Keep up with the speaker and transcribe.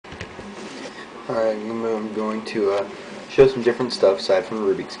Alright, I'm going to show some different stuff aside from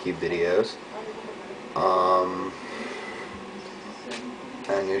Rubik's Cube videos. I'm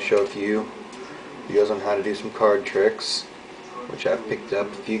going to show a few videos on how to do some card tricks, which I've picked up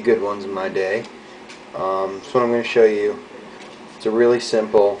a few good ones in my day. So what I'm going to show you, it's a really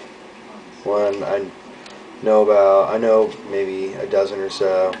simple one. I know maybe a dozen or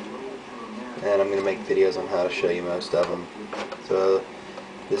so, and I'm going to make videos on how to show you most of them. So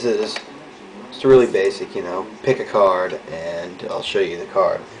this is just really basic, pick a card and I'll show you the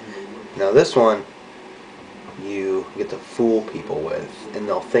card. Now this one you get to fool people with, and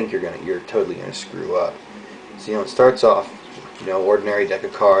they'll think you're totally gonna screw up. So it starts off, ordinary deck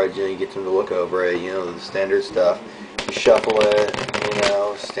of cards. You get them to look over it. The standard stuff. You shuffle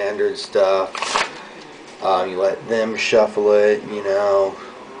it. Standard stuff. You let them shuffle it.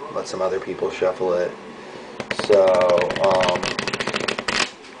 Let some other people shuffle it. So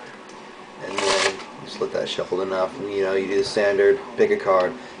and then just let that shuffle enough. And, you do the standard. Pick a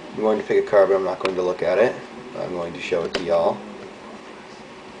card. I'm going to pick a card, but I'm not going to look at it. I'm going to show it to y'all.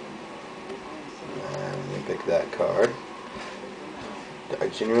 I'm going to pick that card. I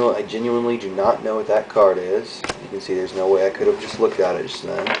genuinely do not know what that card is. You can see there's no way I could have just looked at it just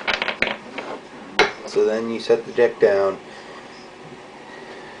then. So then you set the deck down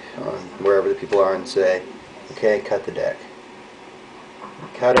on wherever the people are and say, okay, cut the deck.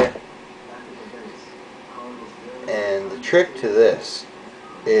 Cut it. And the trick to this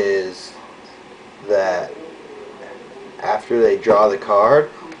is that after they draw the card,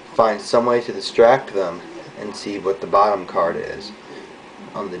 find some way to distract them and see what the bottom card is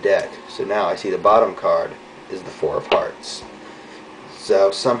on the deck. So now I see the bottom card is the Four of Hearts.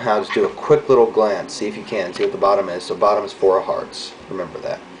 So somehow just do a quick little glance, see if you can, see what the bottom is. So bottom is Four of Hearts, remember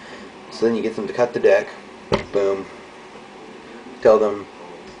that. So then you get them to cut the deck, boom, tell them,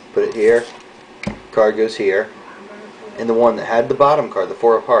 put it here, card goes here, and the one that had the bottom card, the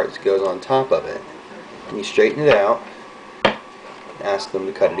Four of Hearts, goes on top of it. And you straighten it out, ask them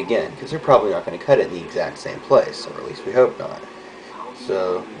to cut it again, because they're probably not going to cut it in the exact same place, or at least we hope not.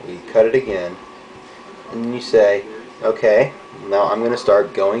 So we cut it again, and then you say, okay, now I'm going to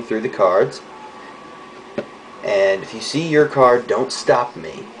start going through the cards, and if you see your card, don't stop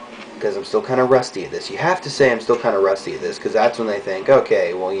me, because I'm still kind of rusty at this. You have to say I'm still kind of rusty at this, because that's when they think,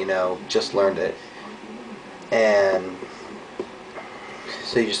 okay, well, just learned it. And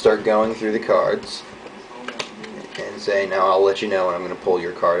so you just start going through the cards and say, now I'll let you know when I'm going to pull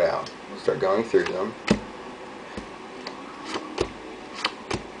your card out. Start going through them.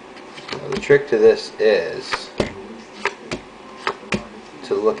 Now the trick to this is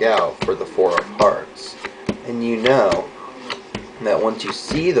to look out for the Four of Hearts. And you know that once you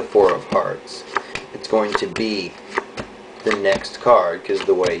see the Four of Hearts, it's going to be the next card because of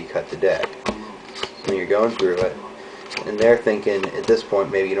the way you cut the deck. When you're going through it, and they're thinking at this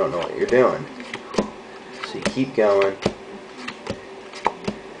point maybe you don't know what you're doing. So you keep going,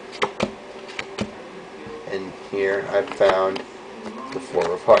 and here I've found the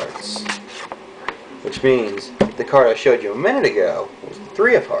Four of Hearts, which means the card I showed you a minute ago was the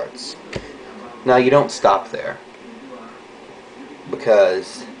Three of Hearts. Now you don't stop there,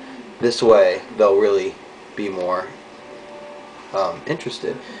 because this way they'll really be more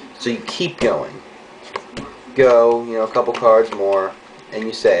interested. So you keep going. Go, a couple cards more, and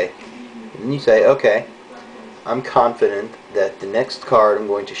you say, okay, I'm confident that the next card I'm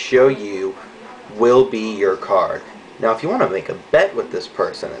going to show you will be your card. Now, if you want to make a bet with this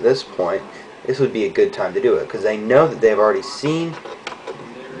person at this point, this would be a good time to do it, because they know that they've already seen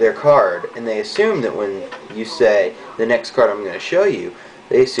their card, and they assume that when you say, the next card I'm going to show you,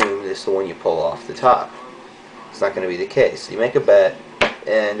 they assume this is the one you pull off the top. It's not going to be the case. You make a bet,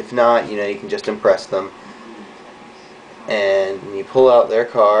 and if not, you can just impress them. And when you pull out their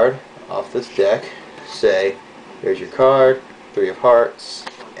card off this deck, say, here's your card, Three of Hearts,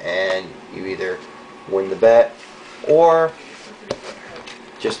 and you either win the bet or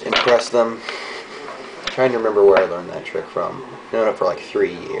just impress them. I'm trying to remember where I learned that trick from. I've known it for like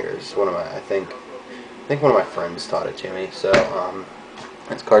 3 years. I think one of my friends taught it to me. So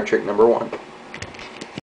that's card trick number 1.